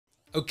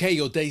Okay,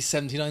 your day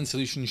 79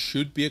 solution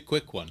should be a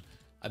quick one.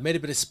 I've made a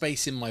bit of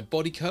space in my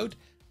body code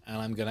and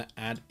I'm going to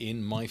add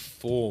in my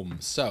form.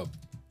 So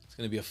it's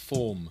going to be a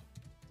form.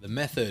 The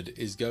method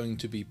is going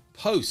to be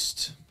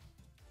post.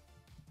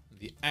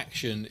 The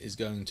action is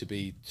going to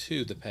be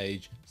to the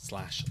page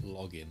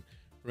 /login.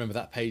 Remember,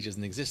 that page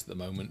doesn't exist at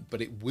the moment, but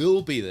it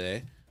will be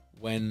there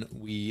when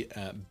we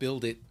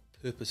build it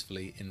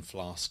purposefully in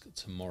Flask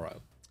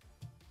tomorrow.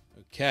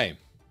 Okay,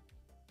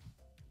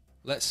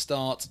 let's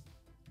start.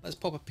 Let's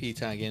pop a p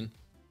tag in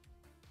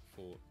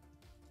for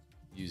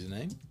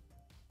username,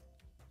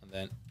 and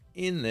then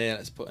in there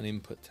let's put an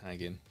input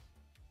tag in.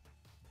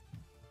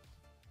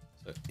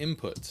 So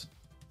input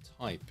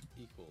type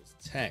equals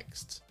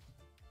text,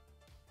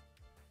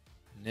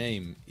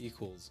 name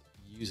equals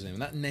username,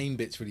 and that name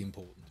bit's really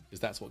important because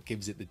that's what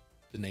gives it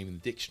the name in the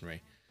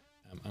dictionary.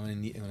 I'm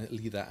going to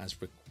leave that as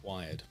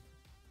required.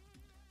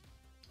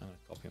 I'm going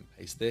to copy and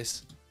paste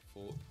this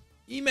for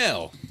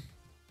email.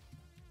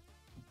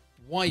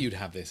 Why you'd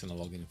have this in a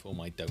login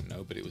form, I don't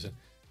know, but it was a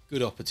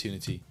good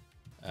opportunity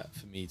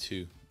for me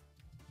to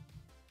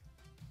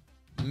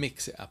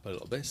mix it up a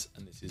little bit.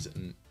 And this is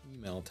an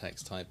email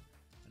text type.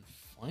 And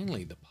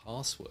finally, the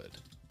password.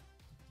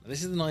 Now,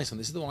 this is the nice one.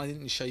 This is the one I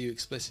didn't show you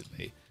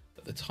explicitly,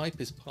 but the type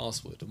is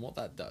password. And what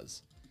that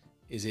does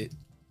is it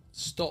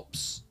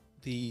stops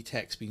the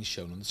text being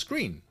shown on the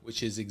screen,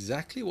 which is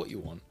exactly what you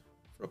want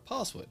for a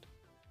password.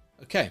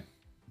 Okay.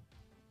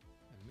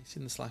 I'm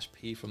missing the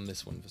 /p from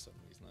this one for some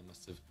reason. I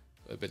must have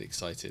got a bit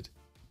excited.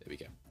 There we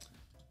go.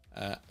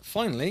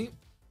 Finally,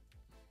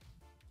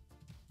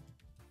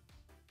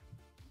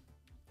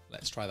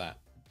 let's try that.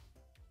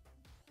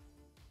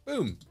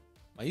 Boom.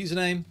 My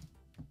username,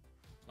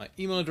 my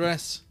email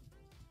address,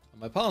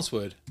 and my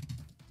password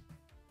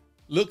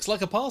looks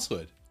like a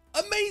password.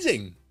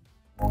 Amazing!